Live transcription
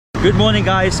Good morning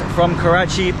guys from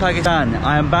Karachi, Pakistan.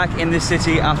 I am back in this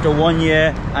city after 1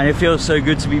 year and it feels so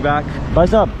good to be back. Bhai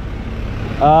sahab,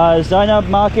 Zainab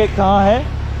Market kahan hai?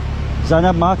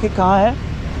 Zainab Market kahan hai?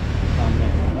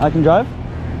 I can drive?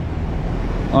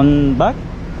 On back?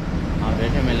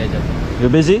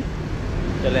 You're busy?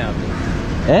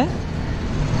 Eh?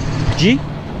 Ji?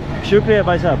 Shukriya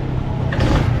bhai sahab.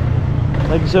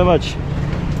 Thank you so much.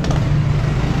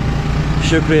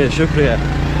 Shukriya, shukriya.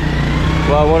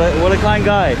 Wow, what a kind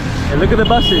guy. Hey, look at the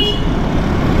buses.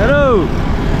 Hello.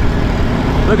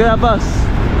 Look at that bus.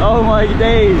 Oh my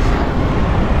days.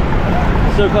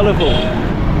 So colourful.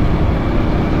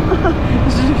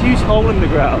 This is a huge hole in the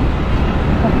ground.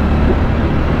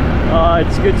 Oh,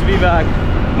 it's good to be back.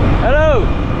 Hello.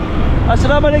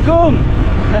 Assalamu alaikum.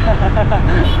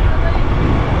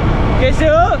 Kaise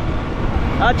ho?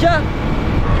 Acha.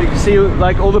 You can see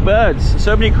like all the birds.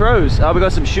 So many crows. Oh, we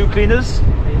got some shoe cleaners.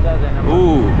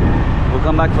 Ooh, we'll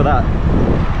come back for that.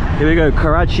 Here we go,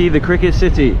 Karachi, the cricket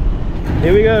city.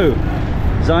 Here we go,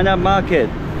 Zainab Market.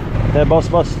 There, boss.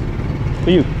 For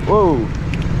you. Whoa.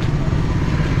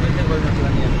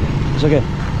 It's okay.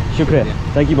 Shukriya.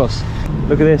 Thank you, boss.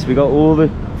 Look at this. We got all the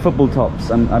football tops.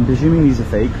 I'm presuming these are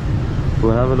fake.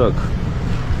 We'll have a look.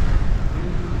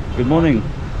 Good morning.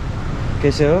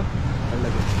 Kaise ho?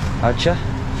 Acha.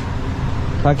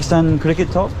 Pakistan cricket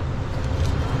top.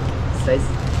 Size?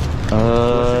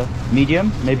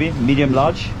 Medium, maybe? Medium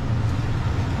large?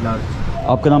 Large.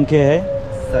 Aapka naam kya hai?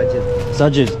 Sajid.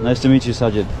 Sajid. Nice to meet you,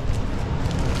 Sajid.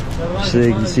 So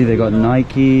you can see they got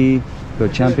Nike,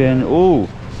 got Champion. Oh,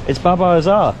 it's Baba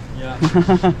Azhar. Yeah.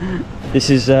 This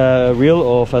is real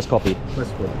or first copy?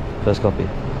 First one. First copy.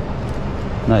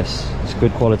 Nice. It's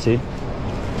good quality.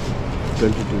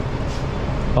 22.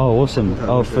 Oh, awesome.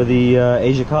 Oh, for the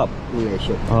Asia Cup. Yeah,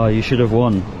 sure. Oh, you should have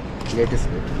won. Latest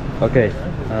bit. Okay.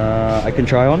 I can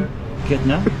try on.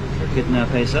 Kitna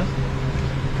paisa?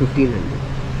 1500.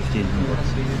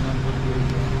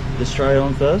 1500. Let's try it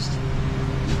on first.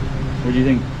 What do you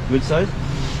think? Good size?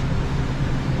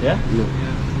 Yeah? No.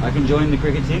 I can join the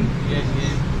cricket team? Yes,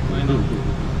 why not?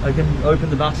 I can open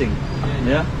the batting.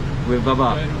 Yeah? With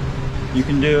Baba. You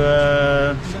can do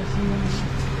a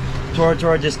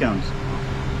Tora discount.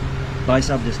 Buy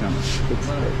sub discount.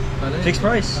 Fixed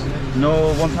price?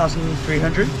 No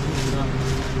 1,300?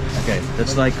 Okay,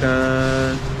 that's like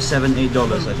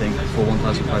 $7-8 I think for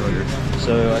 1,500.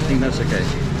 So I think that's okay.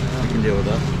 We can deal with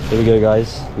that. Here we go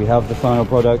guys. We have the final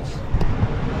product.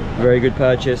 Very good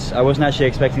purchase. I wasn't actually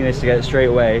expecting this to get straight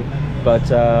away,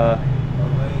 but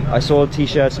I saw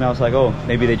t-shirts and I was like, oh,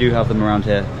 maybe they do have them around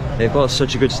here. They've got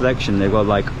such a good selection. They've got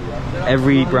like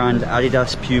every brand,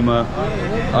 Adidas, Puma,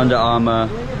 Under Armour,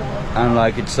 and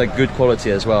like it's like good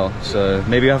quality as well. So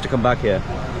maybe I have to come back here.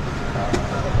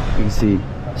 You can see,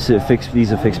 so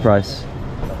these are fixed price.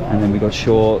 And then we got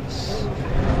shorts.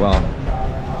 Wow.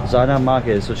 Zainab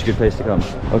Market is such a good place to come.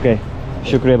 Okay.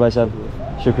 Shukriya bhai sahab.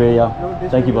 Shukriya, yeah.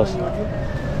 Thank you, boss.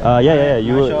 Yeah.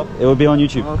 You will, it will be on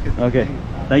YouTube. Okay.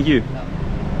 Thank you.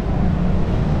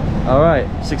 All right.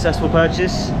 Successful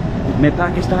purchase. मैं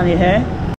पाकिस्तानी है